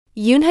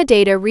Yunhe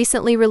Data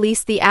recently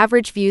released the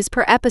average views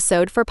per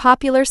episode for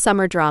popular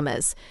summer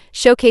dramas,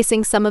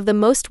 showcasing some of the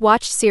most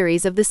watched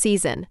series of the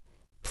season.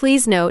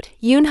 Please note,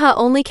 Yunhe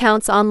only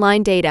counts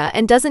online data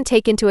and doesn't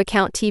take into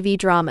account TV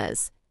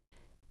dramas.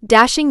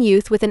 Dashing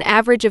Youth, with an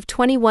average of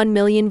 21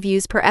 million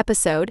views per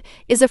episode,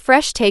 is a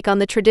fresh take on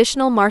the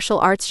traditional martial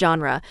arts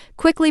genre,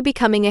 quickly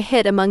becoming a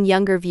hit among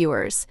younger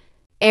viewers.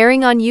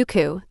 Airing on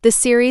Youku, the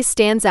series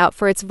stands out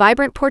for its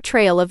vibrant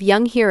portrayal of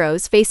young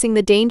heroes facing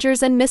the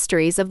dangers and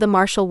mysteries of the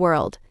martial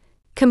world.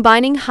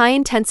 Combining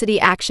high-intensity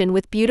action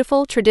with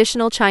beautiful,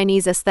 traditional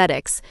Chinese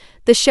aesthetics,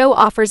 the show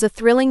offers a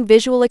thrilling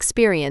visual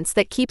experience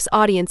that keeps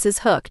audiences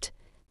hooked.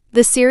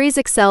 The series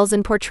excels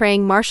in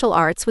portraying martial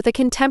arts with a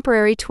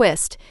contemporary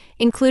twist,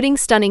 including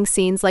stunning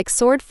scenes like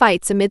sword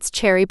fights amidst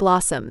cherry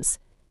blossoms.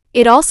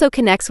 It also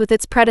connects with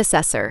its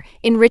predecessor,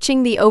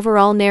 enriching the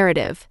overall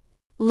narrative.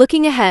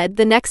 Looking ahead,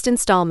 the next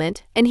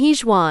installment,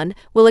 Yunhe Data,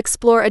 will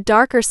explore a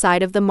darker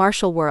side of the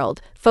martial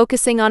world,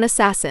 focusing on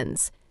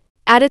assassins.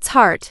 At its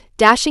heart,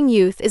 Dashing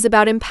Youth is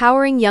about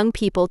empowering young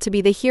people to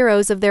be the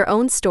heroes of their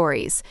own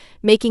stories,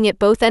 making it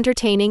both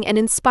entertaining and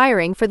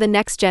inspiring for the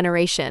next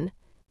generation.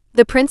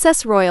 The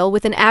Princess Royal,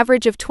 with an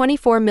average of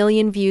 24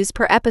 million views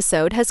per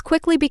episode, has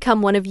quickly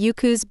become one of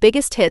Youku's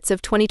biggest hits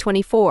of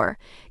 2024,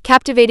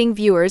 captivating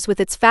viewers with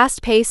its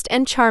fast-paced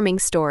and charming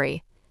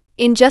story.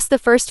 In just the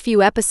first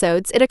few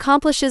episodes, it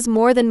accomplishes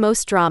more than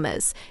most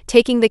dramas,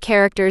 taking the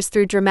characters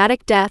through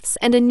dramatic deaths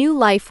and a new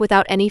life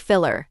without any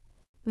filler.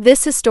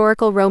 This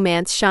historical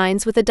romance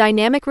shines with a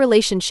dynamic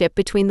relationship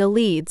between the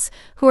leads,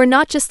 who are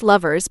not just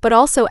lovers but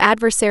also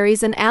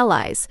adversaries and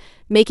allies,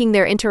 making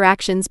their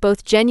interactions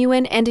both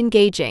genuine and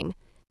engaging.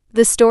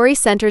 The story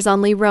centers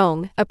on Li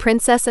Rong, a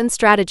princess and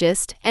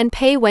strategist, and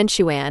Pei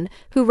Wenxuan,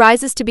 who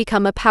rises to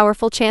become a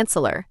powerful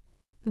chancellor.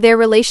 Their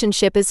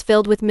relationship is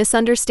filled with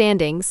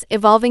misunderstandings,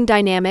 evolving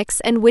dynamics,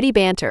 and witty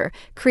banter,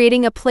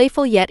 creating a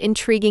playful yet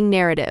intriguing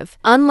narrative.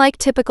 Unlike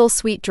typical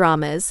sweet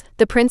dramas,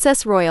 The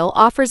Princess Royal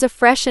offers a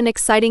fresh and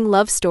exciting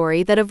love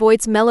story that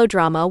avoids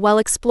melodrama while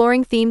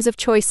exploring themes of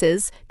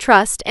choices,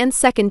 trust, and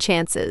second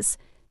chances.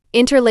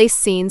 Interlaced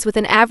scenes, with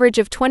an average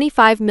of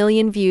 25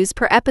 million views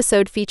per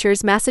episode,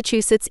 features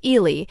Massachusetts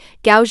Ely,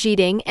 Gao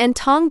Zhiding, and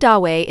Tong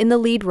Dawei in the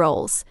lead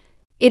roles.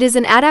 It is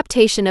an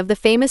adaptation of the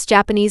famous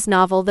Japanese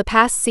novel The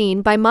Past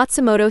Scene by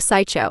Matsumoto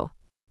Saicho.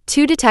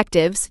 Two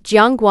detectives,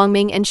 Jiang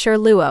Guangming and Shi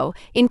Luo,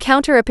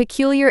 encounter a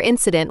peculiar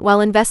incident while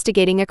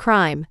investigating a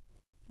crime.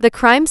 The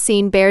crime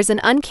scene bears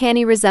an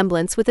uncanny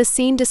resemblance with a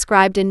scene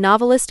described in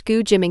novelist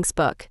Gu Jiming's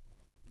book.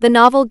 The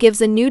novel gives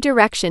a new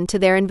direction to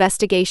their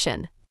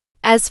investigation.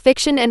 As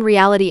fiction and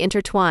reality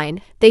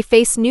intertwine, they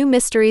face new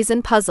mysteries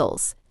and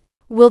puzzles.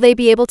 Will they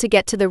be able to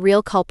get to the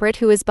real culprit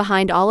who is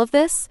behind all of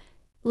this?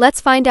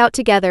 Let's find out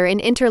together in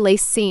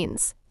Interlaced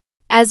Scenes.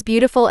 As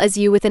Beautiful as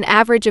You, with an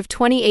average of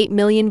 28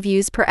 million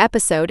views per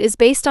episode, is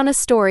based on a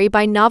story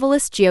by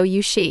novelist Jiu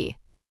Yushi.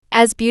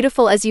 As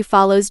Beautiful as You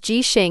follows Ji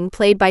Xing,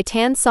 played by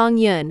Tan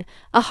Song-yun,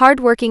 a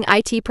hard-working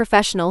IT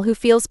professional who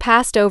feels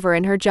passed over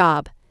in her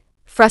job.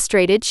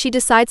 Frustrated, she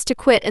decides to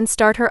quit and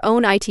start her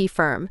own IT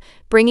firm,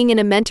 bringing in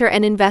a mentor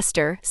and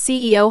investor,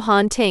 CEO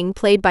Han Ting,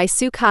 played by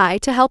Su Kai,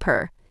 to help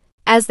her.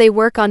 As they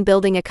work on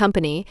building a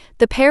company,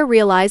 the pair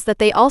realize that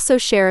they also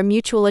share a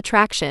mutual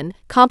attraction,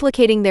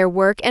 complicating their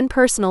work and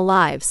personal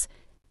lives.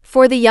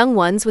 For the Young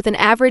Ones, with an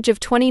average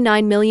of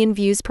 29 million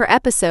views per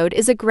episode,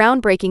 is a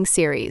groundbreaking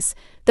series,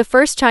 the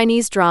first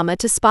Chinese drama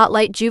to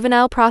spotlight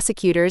juvenile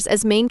prosecutors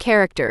as main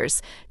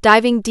characters,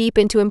 diving deep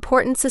into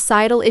important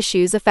societal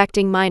issues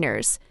affecting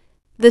minors.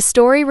 The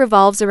story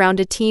revolves around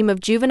a team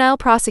of juvenile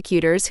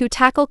prosecutors who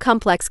tackle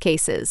complex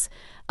cases,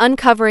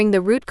 uncovering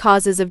the root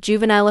causes of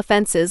juvenile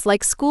offenses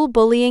like school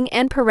bullying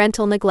and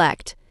parental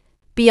neglect.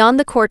 Beyond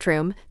the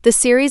courtroom, the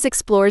series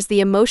explores the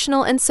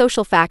emotional and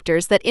social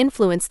factors that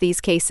influence these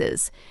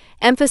cases,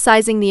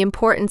 emphasizing the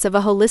importance of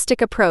a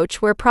holistic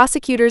approach where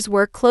prosecutors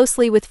work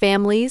closely with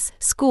families,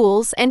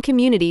 schools, and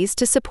communities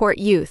to support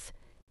youth.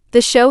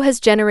 The show has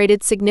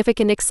generated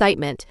significant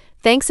excitement,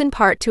 thanks in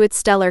part to its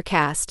stellar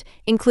cast,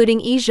 including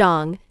Yi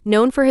Zhang,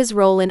 known for his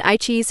role in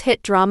iQIYI's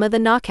hit drama The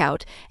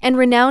Knockout, and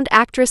renowned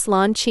actress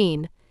Lan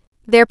Qin.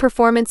 Their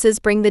performances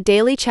bring the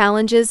daily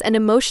challenges and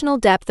emotional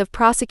depth of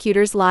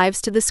prosecutors'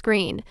 lives to the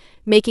screen,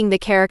 making the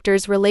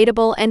characters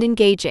relatable and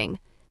engaging.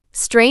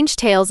 Strange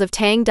Tales of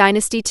Tang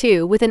Dynasty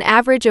 2, with an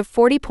average of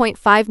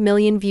 40.5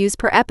 million views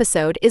per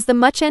episode, is the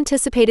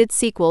much-anticipated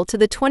sequel to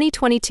the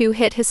 2022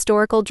 hit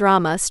historical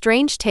drama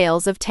Strange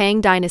Tales of Tang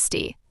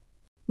Dynasty.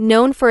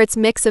 Known for its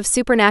mix of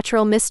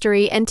supernatural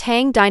mystery and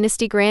Tang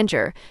Dynasty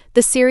grandeur,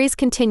 the series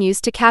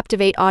continues to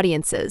captivate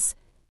audiences.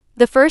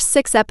 The first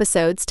 6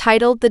 episodes,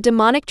 titled The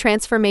Demonic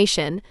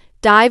Transformation,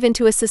 dive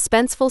into a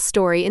suspenseful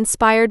story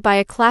inspired by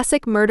a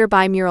classic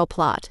murder-by-mural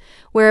plot,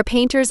 where a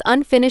painter's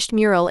unfinished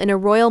mural in a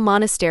royal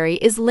monastery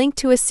is linked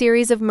to a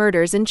series of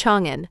murders in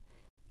Chang'an.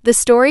 The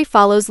story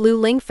follows Lu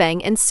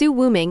Lingfeng and Su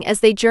Wuming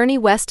as they journey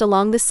west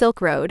along the Silk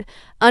Road,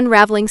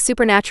 unraveling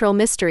supernatural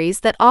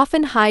mysteries that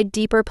often hide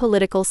deeper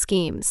political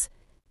schemes.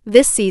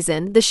 This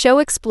season, the show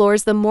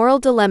explores the moral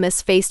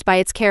dilemmas faced by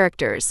its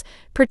characters,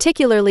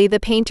 particularly the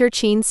painter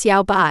Qin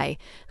Xiaobai,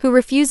 who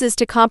refuses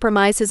to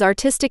compromise his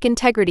artistic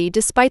integrity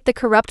despite the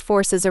corrupt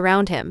forces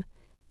around him.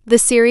 The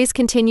series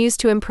continues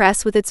to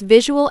impress with its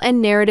visual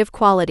and narrative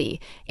quality,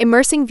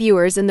 immersing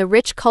viewers in the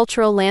rich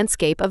cultural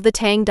landscape of the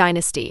Tang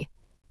dynasty.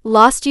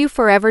 Lost You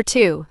Forever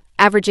 2,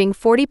 averaging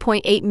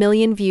 40.8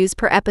 million views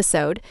per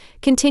episode,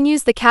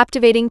 continues the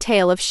captivating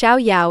tale of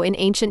Xiao Yao in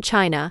ancient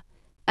China.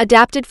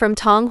 Adapted from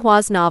Tong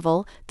Hua's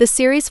novel, the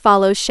series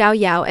follows Xiao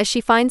Yao as she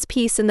finds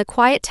peace in the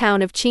quiet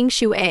town of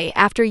Qingshui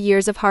after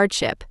years of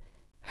hardship.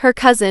 Her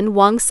cousin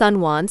Wang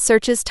Sunwan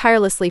searches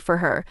tirelessly for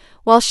her,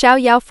 while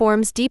Xiao Yao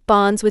forms deep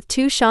bonds with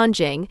Tu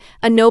Shanjing,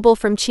 a noble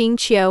from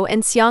Qingqiu,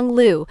 and Xiang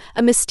Lu,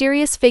 a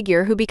mysterious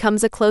figure who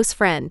becomes a close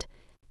friend.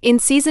 In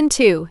Season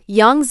 2,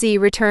 Yang Zi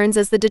returns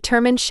as the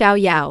determined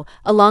Xiao Yao,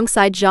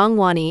 alongside Zhang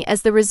Wani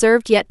as the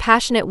reserved yet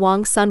passionate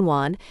Wang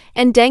Sunwan,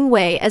 and Deng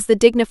Wei as the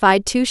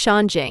dignified Tu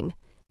Shanjing.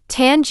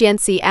 Tan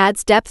Jianxi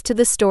adds depth to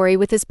the story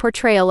with his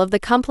portrayal of the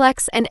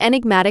complex and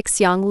enigmatic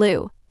Xiang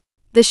Lu.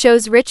 The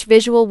show's rich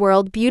visual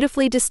world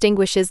beautifully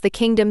distinguishes the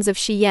kingdoms of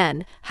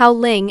Xiyan,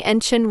 Haoling,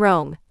 and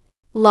Qinrong.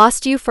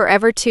 Lost You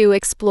Forever 2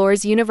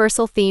 explores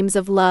universal themes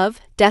of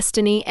love,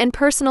 destiny, and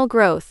personal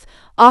growth,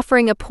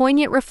 offering a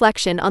poignant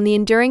reflection on the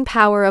enduring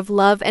power of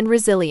love and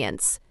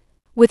resilience.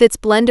 With its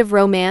blend of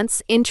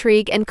romance,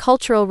 intrigue, and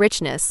cultural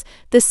richness,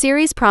 the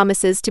series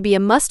promises to be a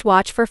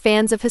must-watch for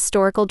fans of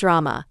historical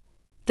drama.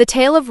 The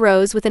Tale of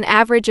Rose, with an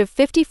average of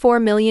 54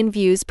 million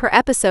views per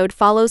episode,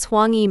 follows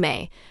Huang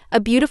Yimei, a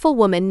beautiful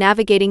woman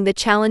navigating the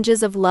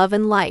challenges of love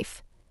and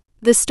life.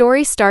 The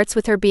story starts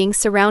with her being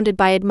surrounded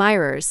by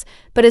admirers,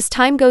 but as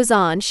time goes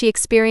on, she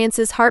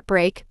experiences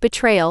heartbreak,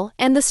 betrayal,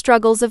 and the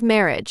struggles of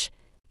marriage.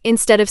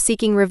 Instead of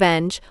seeking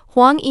revenge,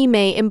 Huang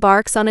Yimei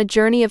embarks on a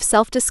journey of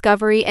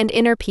self-discovery and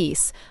inner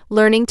peace,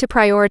 learning to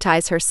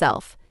prioritize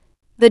herself.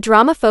 The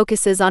drama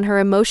focuses on her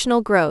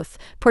emotional growth,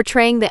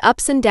 portraying the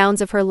ups and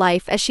downs of her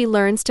life as she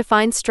learns to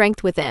find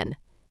strength within.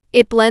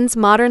 It blends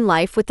modern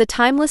life with the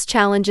timeless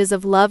challenges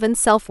of love and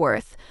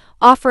self-worth,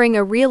 offering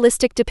a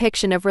realistic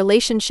depiction of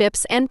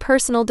relationships and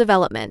personal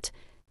development.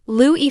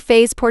 Liu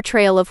Yifei's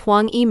portrayal of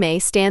Huang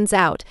Yimei stands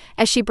out,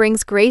 as she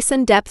brings grace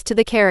and depth to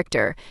the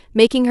character,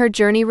 making her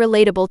journey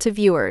relatable to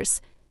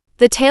viewers.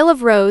 The Tale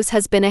of Rose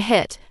has been a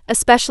hit,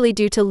 especially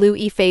due to Liu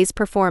Yifei's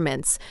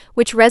performance,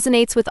 which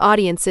resonates with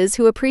audiences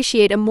who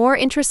appreciate a more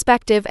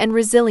introspective and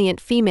resilient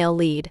female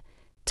lead.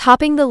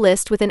 Topping the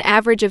list with an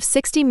average of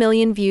 60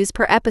 million views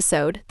per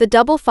episode, the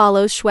double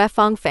follows Xue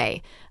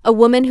Fangfei, a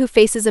woman who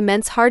faces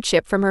immense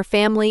hardship from her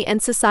family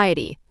and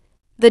society.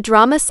 The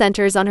drama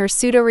centers on her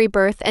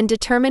pseudo-rebirth and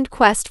determined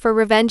quest for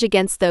revenge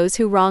against those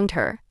who wronged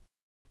her.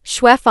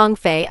 Xue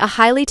Fangfei, a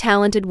highly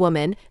talented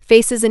woman,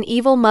 faces an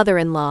evil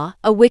mother-in-law,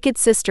 a wicked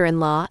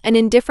sister-in-law, an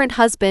indifferent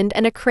husband,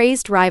 and a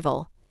crazed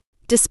rival.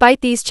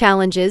 Despite these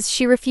challenges,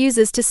 she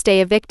refuses to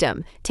stay a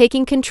victim,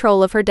 taking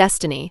control of her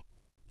destiny.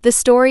 The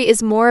story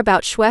is more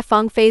about Xue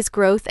Fangfei's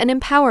growth and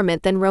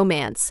empowerment than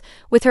romance,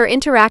 with her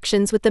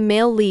interactions with the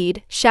male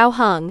lead, Xiao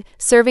Heng,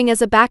 serving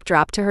as a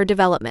backdrop to her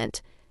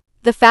development.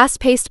 The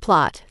fast-paced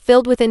plot,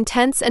 filled with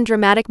intense and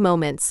dramatic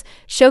moments,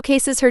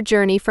 showcases her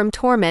journey from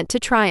torment to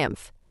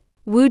triumph.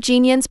 Wu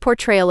Jinyan's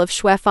portrayal of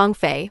Xue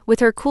Fangfei, with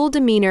her cool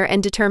demeanor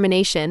and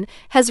determination,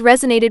 has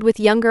resonated with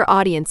younger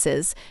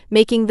audiences,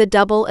 making The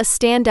Double a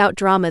standout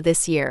drama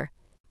this year.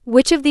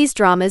 Which of these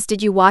dramas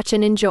did you watch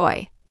and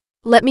enjoy?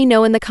 Let me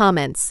know in the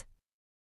comments.